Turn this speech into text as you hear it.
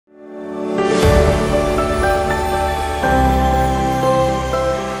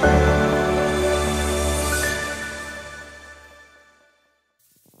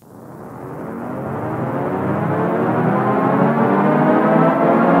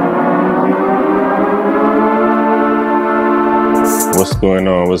What's going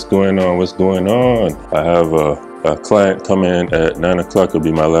on? What's going on? What's going on? I have a client coming in at 9 o'clock. It'll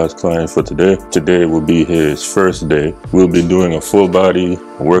be my last client for today. Today will be his first day. We'll be doing a full body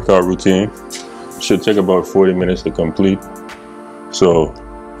workout routine. Should take about 40 minutes to complete. So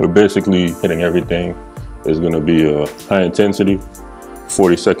we're basically hitting everything. It's going to be a high intensity,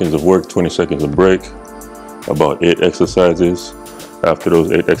 40 seconds of work, 20 seconds of break, about 8 exercises. After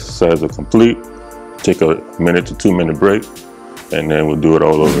those 8 exercises are complete, take a minute to 2 minute break, and then we'll do it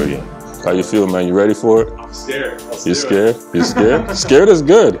all over again. How you feel, man? You ready for it? I'm scared. You scared? You scared? Scared is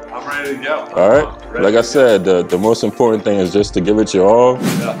good. I'm ready to go. All right. Like I said, the most important thing is just to give it your all.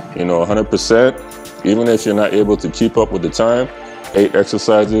 Yeah. You know, 100%. Even if you're not able to keep up with the time, 8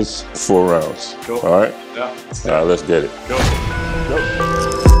 exercises, 4 rounds. Cool. All right? Yeah. All right, let's get it. Go. Go.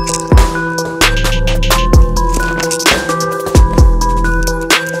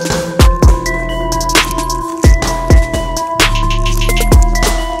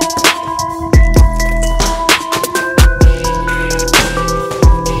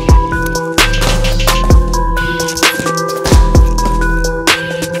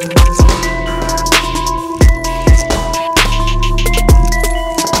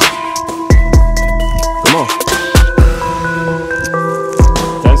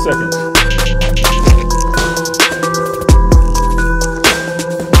 Seconds.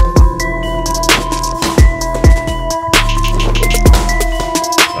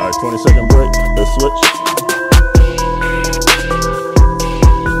 All right, 20-second break. Let's switch.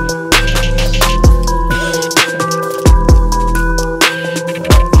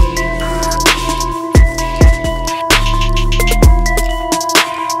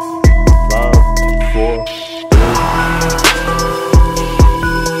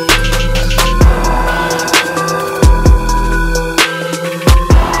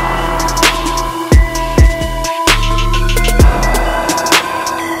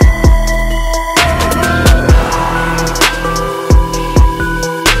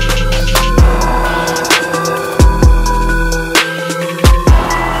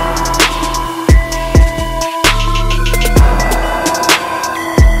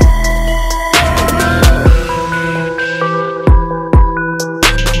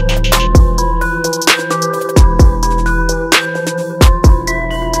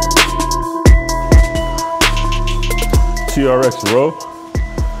 TRX row,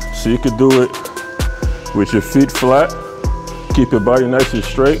 so you could do it with your feet flat, keep your body nice and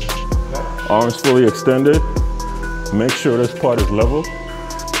straight, arms fully extended, make sure this part is level.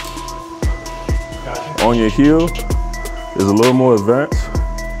 On your heel is a little more advanced,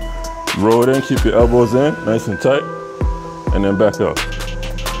 roll it in, keep your elbows in, nice and tight, and then back up.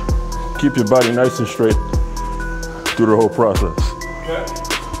 Keep your body nice and straight through the whole process.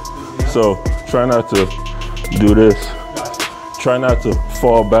 So try not to do this. Try not to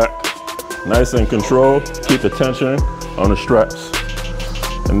fall back. Nice and controlled. Keep the tension on the straps.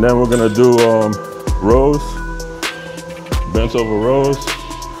 And then we're gonna do rows, bent over rows.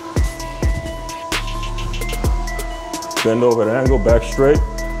 Bend over the angle, back straight.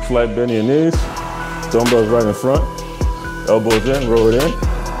 Slight bend in your knees. Dumbbells right in front. Elbows in, roll it in.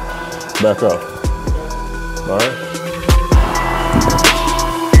 Back up. All right.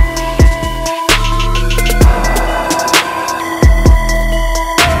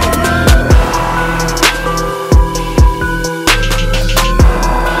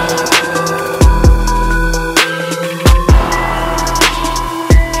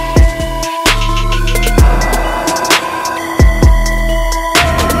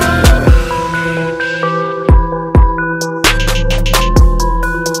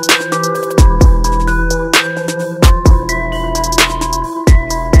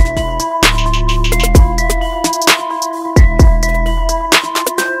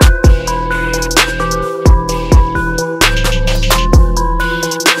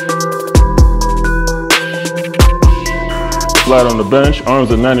 Flat on the bench, arms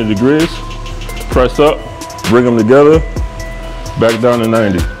at 90 degrees. Press up, bring them together, back down to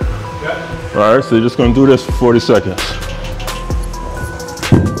 90. All right, so you're just gonna do this for 40 seconds.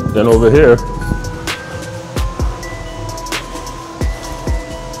 Then over here,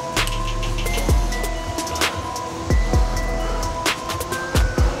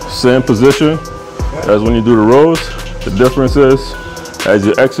 same position as when you do the rows. The difference is, as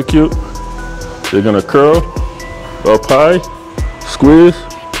you execute, you're gonna curl up high, squeeze,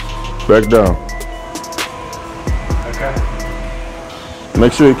 back down. Okay.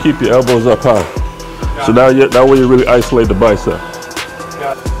 Make sure you keep your elbows up high. So that way you really isolate the bicep.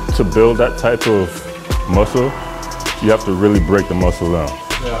 To build that type of muscle, you have to really break the muscle down.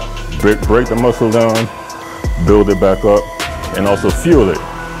 Yeah. Break the muscle down, build it back up. and also fuel it.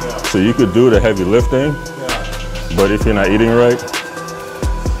 So you could do the heavy lifting, but if you're not eating right,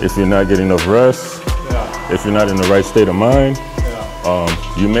 if you're not getting enough rest, if you're not in the right state of mind,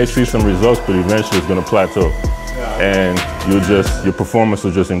 you may see some results, but eventually it's going to plateau, and your performance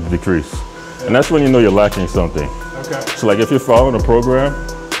will just decrease. And that's when you know you're lacking something. So like if you're following a program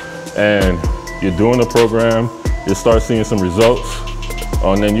and you're doing the program, you start seeing some results,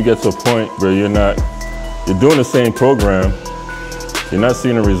 and then you get to a point where you're doing the same program, you're not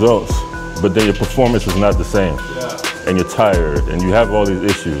seeing the results, but then your performance is not the same, and you're tired, and you have all these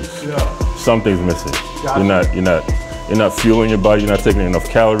issues. Something's missing. You're not fueling your body. You're not taking enough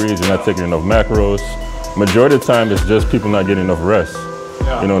calories. You're not taking enough macros. Majority of the time, it's just people not getting enough rest.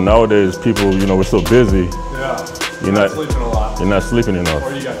 You know, nowadays people, you know, we're so busy. You're not sleeping a lot. You're not sleeping enough.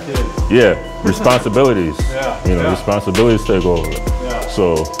 Or you got kids. Yeah, responsibilities. You know, responsibilities take over.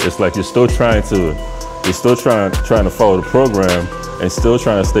 So it's like you're still trying to follow the program and still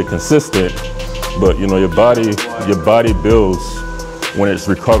trying to stay consistent. But you know, your body builds when it's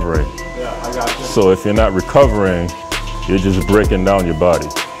recovering. I got you. So if you're not recovering, you're just breaking down your body.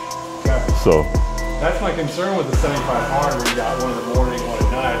 So that's my concern with the 75 hard, where you got one in the morning, one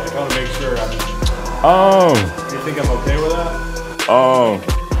at night. I want to make sure. You think I'm okay with that?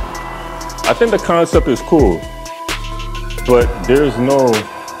 I think the concept is cool, but there's no,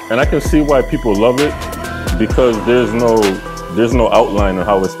 and I can see why people love it, because there's no outline on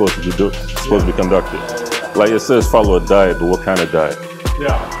how it's supposed to be conducted. Like it says, follow a diet, but what kind of diet? You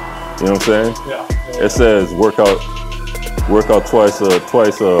know what I'm saying? It says work out twice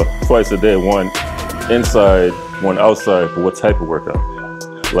a day, one inside, one outside, but what type of workout?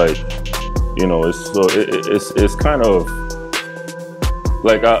 Like, you know, it's kind of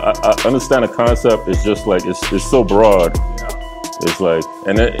like I understand the concept. It's just like it's so broad. It's like,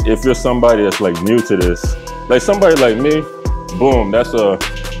 and if you're somebody that's like new to this, like somebody like me, boom, that's a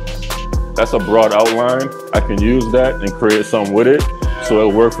broad outline. I can use that and create something with it, so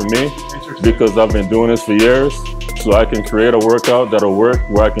it'll work for me because I've been doing this for years. So I can create a workout that'll work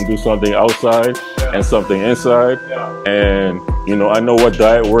where I can do something outside and something inside. And you know, I know what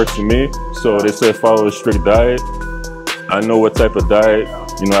diet works for me. So they say follow a strict diet. I know what type of diet,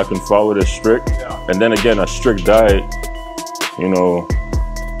 you know, I can follow this strict. And then again, a strict diet, you know,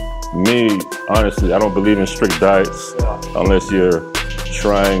 me, honestly, I don't believe in strict diets unless you're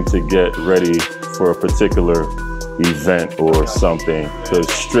trying to get ready for a particular event or something.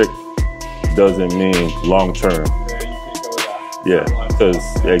 Because strict doesn't mean long term. Because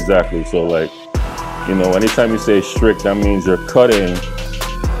exactly. So like, you know, anytime you say strict, that means you're cutting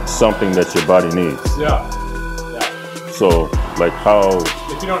something that your body needs. So like how,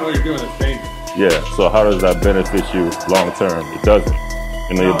 if you don't know what you're doing, it's dangerous. So how does that benefit you long term? It doesn't.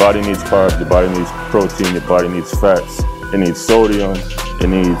 You know, your body needs carbs, your body needs protein, your body needs fats, it needs sodium, it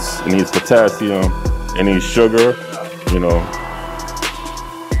needs potassium, it needs sugar, you know.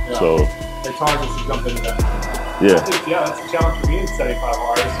 So it's hard just to jump into that. I think, that's a challenge for me in 75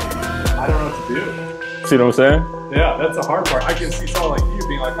 hours. I don't know what to do. See what I'm saying? Yeah, that's the hard part. I can see someone like you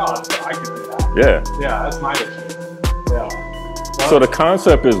being like, oh, I can do that. Yeah, that's my issue. Well, so the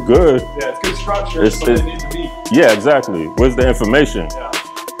concept is good. It's good structure, but it needs to be. Yeah, exactly. Where's the information?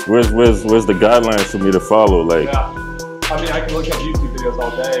 Where's the guidelines for me to follow? Like, I mean, I can look at YouTube videos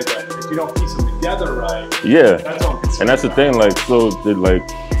all day, but if you don't piece them together right, that's what I'm concerned and that's the thing. Like, so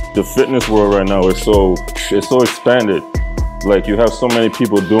the fitness world right now is so expanded. Like you have so many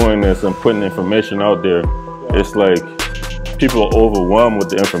people doing this and putting information out there. It's like people are overwhelmed with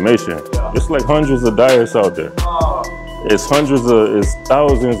the information. It's like hundreds of diets out there. It's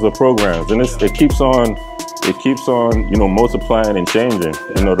thousands of programs, and it keeps on, you know, multiplying and changing,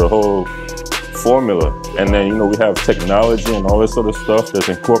 you know, the whole formula. And then, you know, we have technology and all this other stuff that's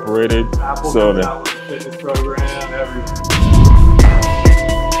incorporated. Apple so comes out with a fitness program, everything.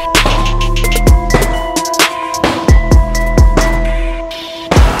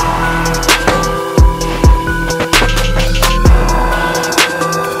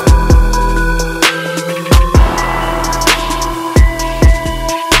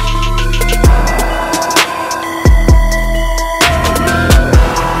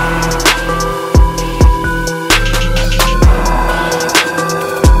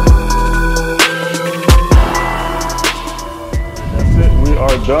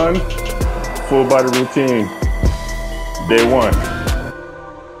 Done. Full body routine. Day one.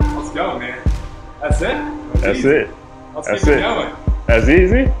 Let's go, man. That's it? That's it. Let's keep it going. That's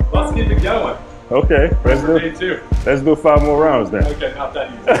easy? Let's keep it going. Okay. Let's do 5 more rounds then. Okay, not that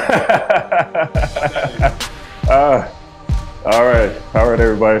easy. All right,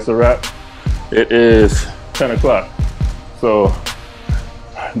 everybody. It's a wrap. It is 10 o'clock. So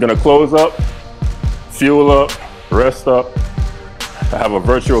I'm gonna close up, fuel up, rest up. I have a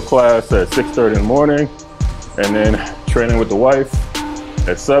virtual class at 6:30 in the morning, and then training with the wife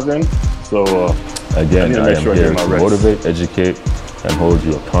at 7. So again, I am here to motivate, educate, and hold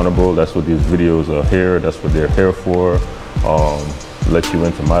you accountable. That's what these videos are here. That's what they're here for. Let you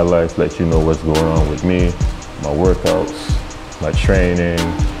into my life, let you know what's going on with me, my workouts, my training,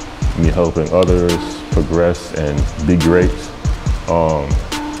 me helping others progress and be great.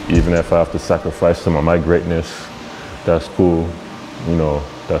 Even if I have to sacrifice some of my greatness, that's cool. You know,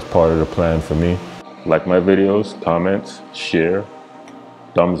 that's part of the plan for me. Like my videos, comment, share,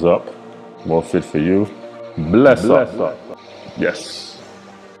 thumbs up, more fit for you. Bless up. Yes.